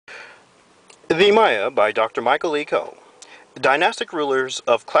The Maya by Dr. Michael E. Coe. Dynastic Rulers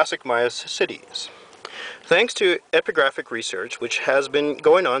of Classic Maya Cities. Thanks to epigraphic research, which has been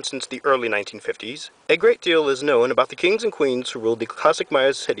going on since the early 1950s, a great deal is known about the kings and queens who ruled the classic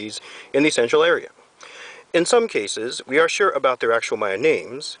Maya cities in the central area. In some cases, we are sure about their actual Maya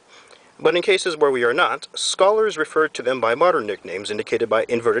names, but in cases where we are not, scholars refer to them by modern nicknames indicated by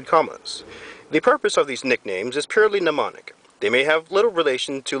inverted commas. The purpose of these nicknames is purely mnemonic. They may have little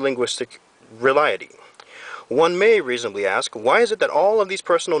relation to linguistic reality. One may reasonably ask, why is it that all of these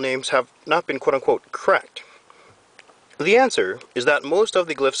personal names have not been quote-unquote cracked? The answer is that most of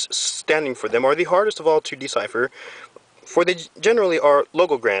the glyphs standing for them are the hardest of all to decipher, for they generally are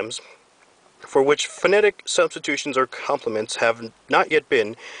logograms, for which phonetic substitutions or complements have not yet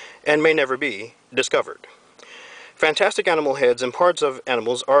been, and may never be, discovered. Fantastic animal heads and parts of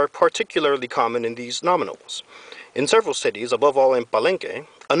animals are particularly common in these nominals. In several cities, above all in Palenque,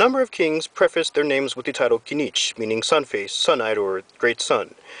 a number of kings prefaced their names with the title Kinich, meaning sun-face, sun-eyed, or great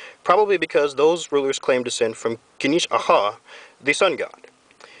sun, probably because those rulers claimed descent from Kinich Aha, the sun god.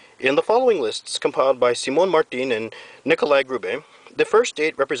 In the following lists, compiled by Simon Martin and Nikolai Grube, the first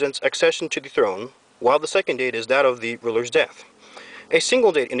date represents accession to the throne, while the second date is that of the ruler's death. A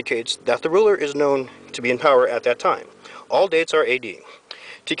single date indicates that the ruler is known to be in power at that time. All dates are AD.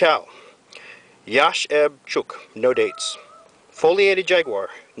 Tikal, Yash Eb Chuk, no dates. Foliated Jaguar,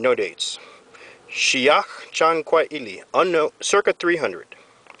 no dates. Shiach Chan Kwa Ili, unknown, circa 300.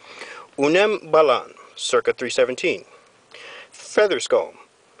 Unem Balan, circa 317. Feather Skull,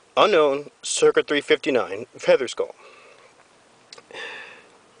 unknown, circa 359, Feather Skull.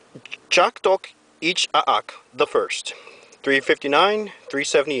 Chak Tok Ich Aak, the first, 359,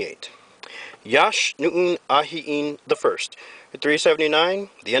 378. Yash Nu'un Ahi'in, the first, 379,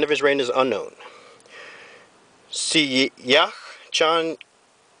 the end of his reign is unknown. Siyach Chan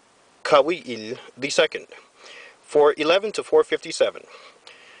Kawi'il, the second, 411 to 457.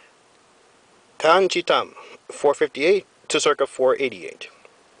 Kan Chitam, 458 to circa 488.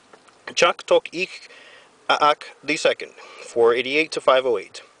 Chak Tok Ik Aak, the second, 488 to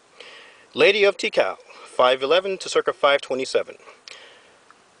 508. Lady of Tikal, 511 to circa 527.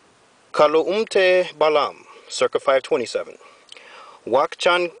 Kaloumte Balam, circa 527. Wak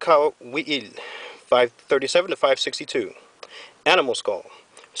Chan Kawi'il, 537 to 562. Animal Skull,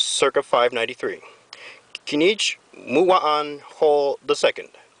 circa 593. Kinich Muwa'an Hol II,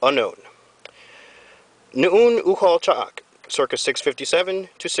 unknown. Nu'un Uhol Cha'ak, circa 657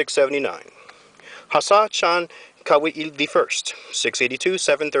 to 679. Hasa Chan Kawi'il I,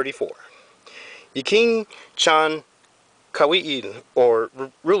 682-734. Yiking Chan Kawi'il, or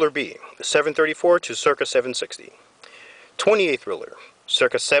Ruler B, 734 to circa 760. 28th ruler,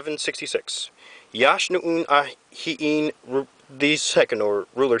 circa 766. Yash Nu'un Ahi'in the second, or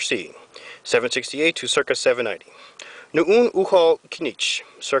Ruler C, 768 to circa 790. Nu'un Uhal Kinich,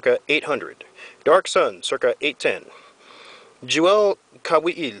 circa 800. Dark Sun, circa 810. Jewel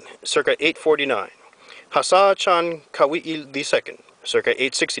Kawi'il, circa 849. Hasa Chan Kawi'il II, circa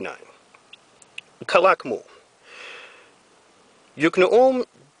 869. Kalakmul. Yuknu'um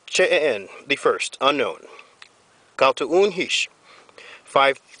Che'en the first, unknown. Kaltu'un Hish,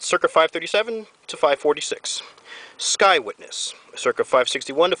 circa 537 to 546. Sky Witness, circa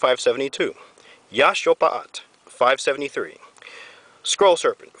 561 to 572. Yash Yopa'at, 573. Scroll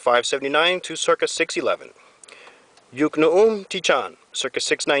Serpent, 579 to circa 611. Yuknu'um Tichan, circa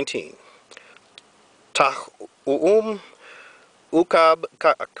 619. Tah'u'um Ukab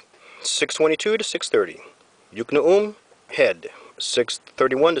Ka'ak, 622 to 630. Yuknu'um Head,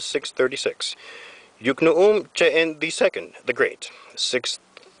 631 to 636. Yuknu'um Che'en II, the Great,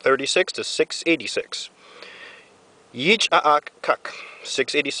 636 to 686. Yich Aak Kak,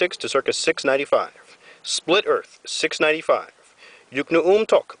 686 to circa 695. Split Earth, 695. Yuknu'um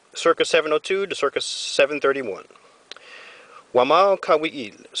Tok, circa 702 to circa 731. Wamal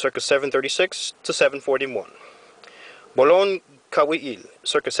Kawi'il, circa 736 to 741. Bolon Kawi'il,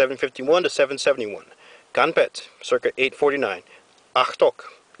 circa 751 to 771. Ganpet, circa 849. Achtok,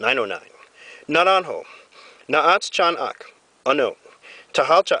 909. Naranjo, Naats Chan Ak, unknown.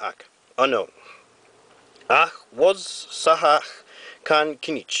 Tahal Cha'ak, unknown. Ah was Sahach Khan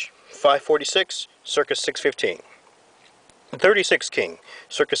Kinich, 546, circa 615. 36th King,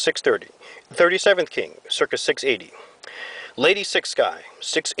 circa 630. 37th King, circa 680. Lady Six Sky,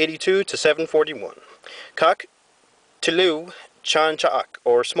 682 to 741. Kak Tilu Chan Cha'ak,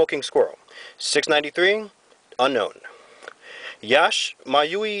 or Smoking Squirrel, 693, unknown. Yash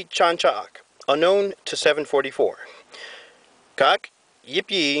Mayui Chan Cha'ak, unknown to 744. Kak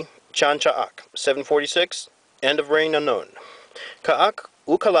Yipyi Chan Cha'ak, 746, end of reign unknown. Ka'ak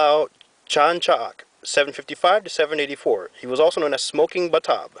Ukalao Chan Chaak, 755 to 784. He was also known as Smoking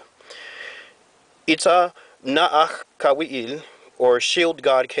Batab. Itza Naach Kawi'il, or Shield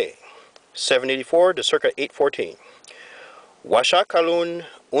God K, 784 to circa 814. Washakalun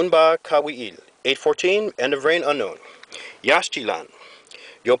Unba Kawi'il, 814, end of reign unknown. Yashchilan,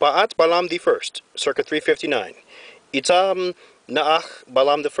 Yopaat Balam I, circa 359. Itzam Naach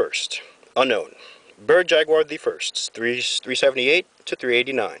Balam I, unknown. Bird Jaguar I, 378 to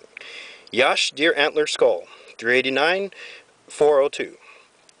 389. Yash Deer Antler Skull, 389, 402.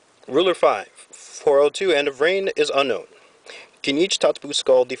 Ruler 5, 402, end of reign is unknown. Kinich Tatbu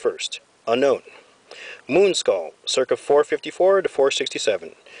Skull I, unknown. Moon Skull, circa 454 to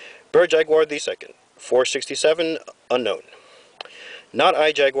 467. Bird Jaguar II, 467, unknown. Not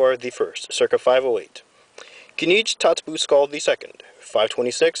I Jaguar I, circa 508. Kinich Tatbu Skull II,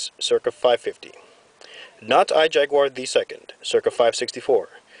 526, circa 550. Not I Jaguar II, circa 564.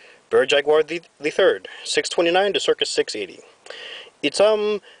 Bird Jaguar III, 629 to circa 680.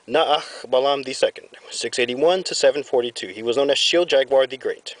 Itzam Naach Balam II, 681 to 742. He was known as Shield Jaguar the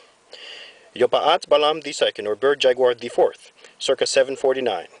Great. Yopaat Balam II, or Bird Jaguar IV, circa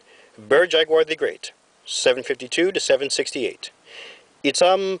 749. Bird Jaguar the Great, 752 to 768.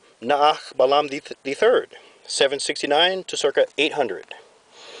 Itzam Naach Balam III, 769 to circa 800.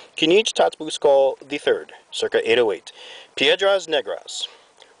 Kinich Tatbu Skull III, circa 808. Piedras Negras.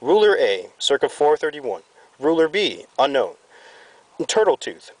 Ruler A, circa 431. Ruler B, unknown. Turtle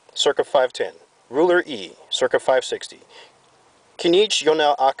Tooth, circa 510. Ruler E, circa 560. Kinich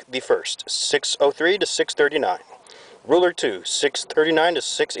Yonel Ak I, 603 to 639. Ruler 2, 639 to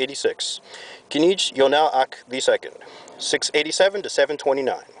 686. Kinich Yonel Ak II, 687 to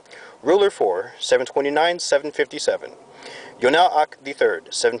 729. Ruler 4, 729, 757. Yonel Ak III,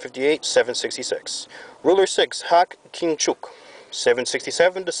 758, 766. Ruler 6, Hak King Chuk,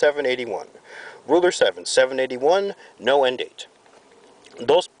 767 to 781. Ruler 7, 781, no end date.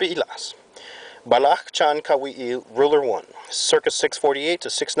 Dos Pilas. Balach Chan Kawi'il, Ruler 1, circa 648 to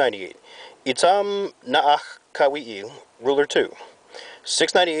 698. Itzam Naach Kawi'il, Ruler 2,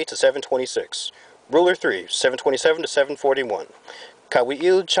 698 to 726. Ruler 3, 727 to 741.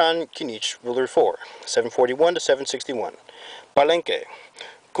 Kawi'il Chan Kinich, Ruler 4, 741 to 761. Palenque.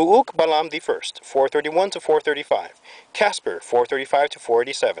 Kuuk Balam I, 431 to 435. Casper, 435 to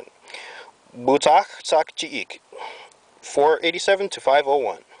 487. Butach Sak Chiik, 487 to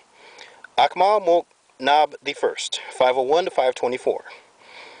 501. Akmal Mok Nab I, 501 to 524.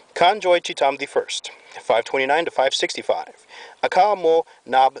 Kanjoy Chitam I, 529 to 565. Akal Mo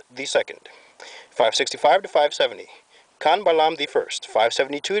Nab II, 565 to 570. Kan Balam I,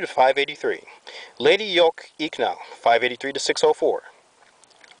 572 to 583. Lady Yok Iknal, 583 to 604.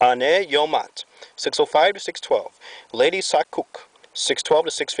 Ane Yomat, 605 to 612. Lady Sakuk, 612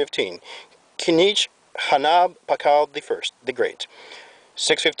 to 615. Kinich Hanab Pakal I, the Great,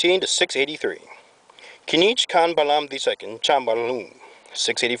 615 to 683. Kinich Khan Balam II, Chambalum,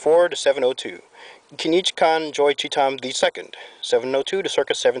 684 to 702. Kinich Khan Joy Chitam II, 702 to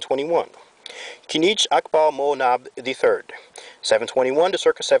circa 721. Kinich Akbal Monab III, 721 to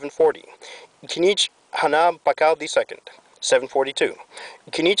circa 740. Kinich Hanab Pakal II, 742.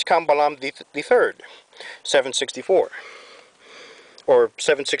 Kinich Khan Balam III, 764. Or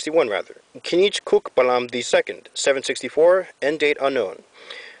 761 rather. Kinich Kuk Balam II, 764, end date unknown.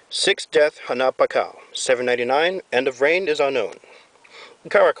 6th death Hanab Pakal, 799, end of reign is unknown.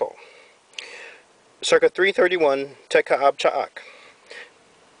 Karakol, circa 331, Tekaab Chaak.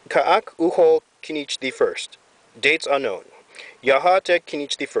 Kaak Uhol Kinich I, dates unknown. Yaha Tek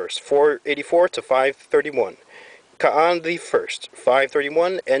Kinich I, 484 to 531. Kaan I,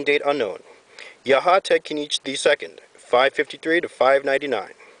 531, end date unknown. Yaha Tek Kinich II, 553 to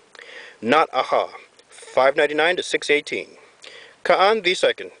 599. Not Aha, 599 to 618. Kaan II,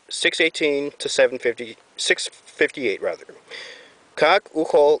 618 to 658 rather. Kaak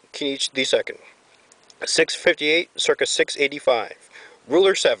Uchol Kinich II, 658 circa 685.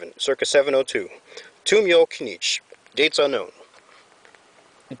 Ruler 7, circa 702. Tumyo Kinich, dates unknown.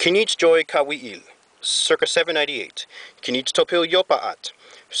 Kinich Joy Kawi'il, circa 798. Kinich Topil Yopaat,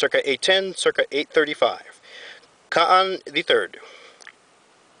 circa 810, circa 835. Kaan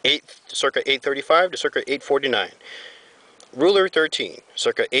III, circa 835 to circa 849. Ruler 13,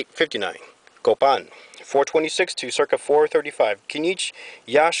 circa 859. Copan, 426 to circa 435. Kinich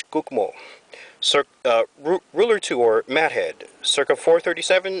Yash Gukmo, Ruler 2 or Mathead, circa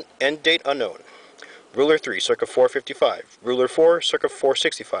 437, end date unknown. Ruler 3, circa 455. Ruler 4, circa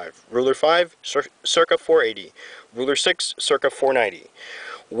 465. Ruler 5, circa 480. Ruler 6, circa 490.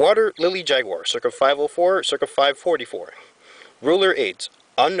 Water Lily Jaguar, circa 504, circa 544. Ruler 8,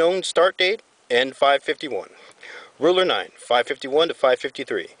 Unknown start date, and 551. Ruler 9, 551 to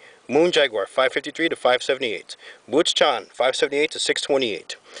 553. Moon Jaguar, 553 to 578. Woods Chan, 578 to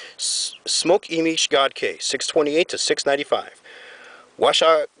 628. Smoke Imish God K, 628 to 695.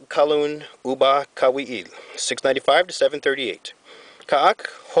 Washa Kalun Uba Kawiil, 695 to 738. Kaak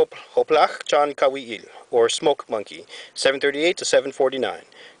Hoplach Chan Kawiil, or Smoke Monkey, 738 to 749.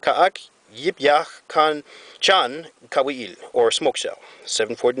 Kaak Yipyach Kan Chan Kawiil, or Smoke Shell,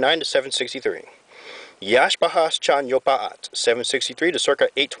 749 to 763. Yashbahas Chan Yopaat, 763 to circa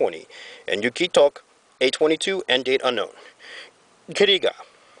 820. And Yukitok, 822 and date unknown. Kiriga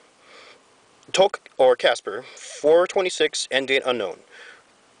Tok or Casper, 426 and date unknown.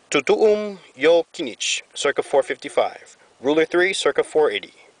 Tutuum Yo Kinich, circa 455. Ruler 3, circa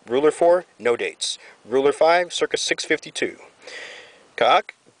 480. Ruler 4, no dates. Ruler 5, circa 652.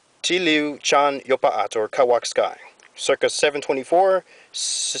 Kaak Tiliu Chan Yopaat, or Kawak Sky, circa 724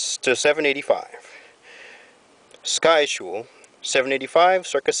 to 785. Sky Shul, 785,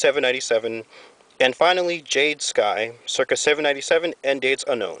 circa 797. And finally, Jade Sky, circa 797, and dates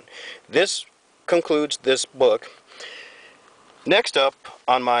unknown. This concludes this book. Next up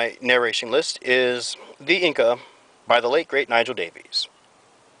on my narration list is The Inca by the late great Nigel Davies.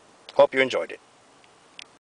 Hope you enjoyed it.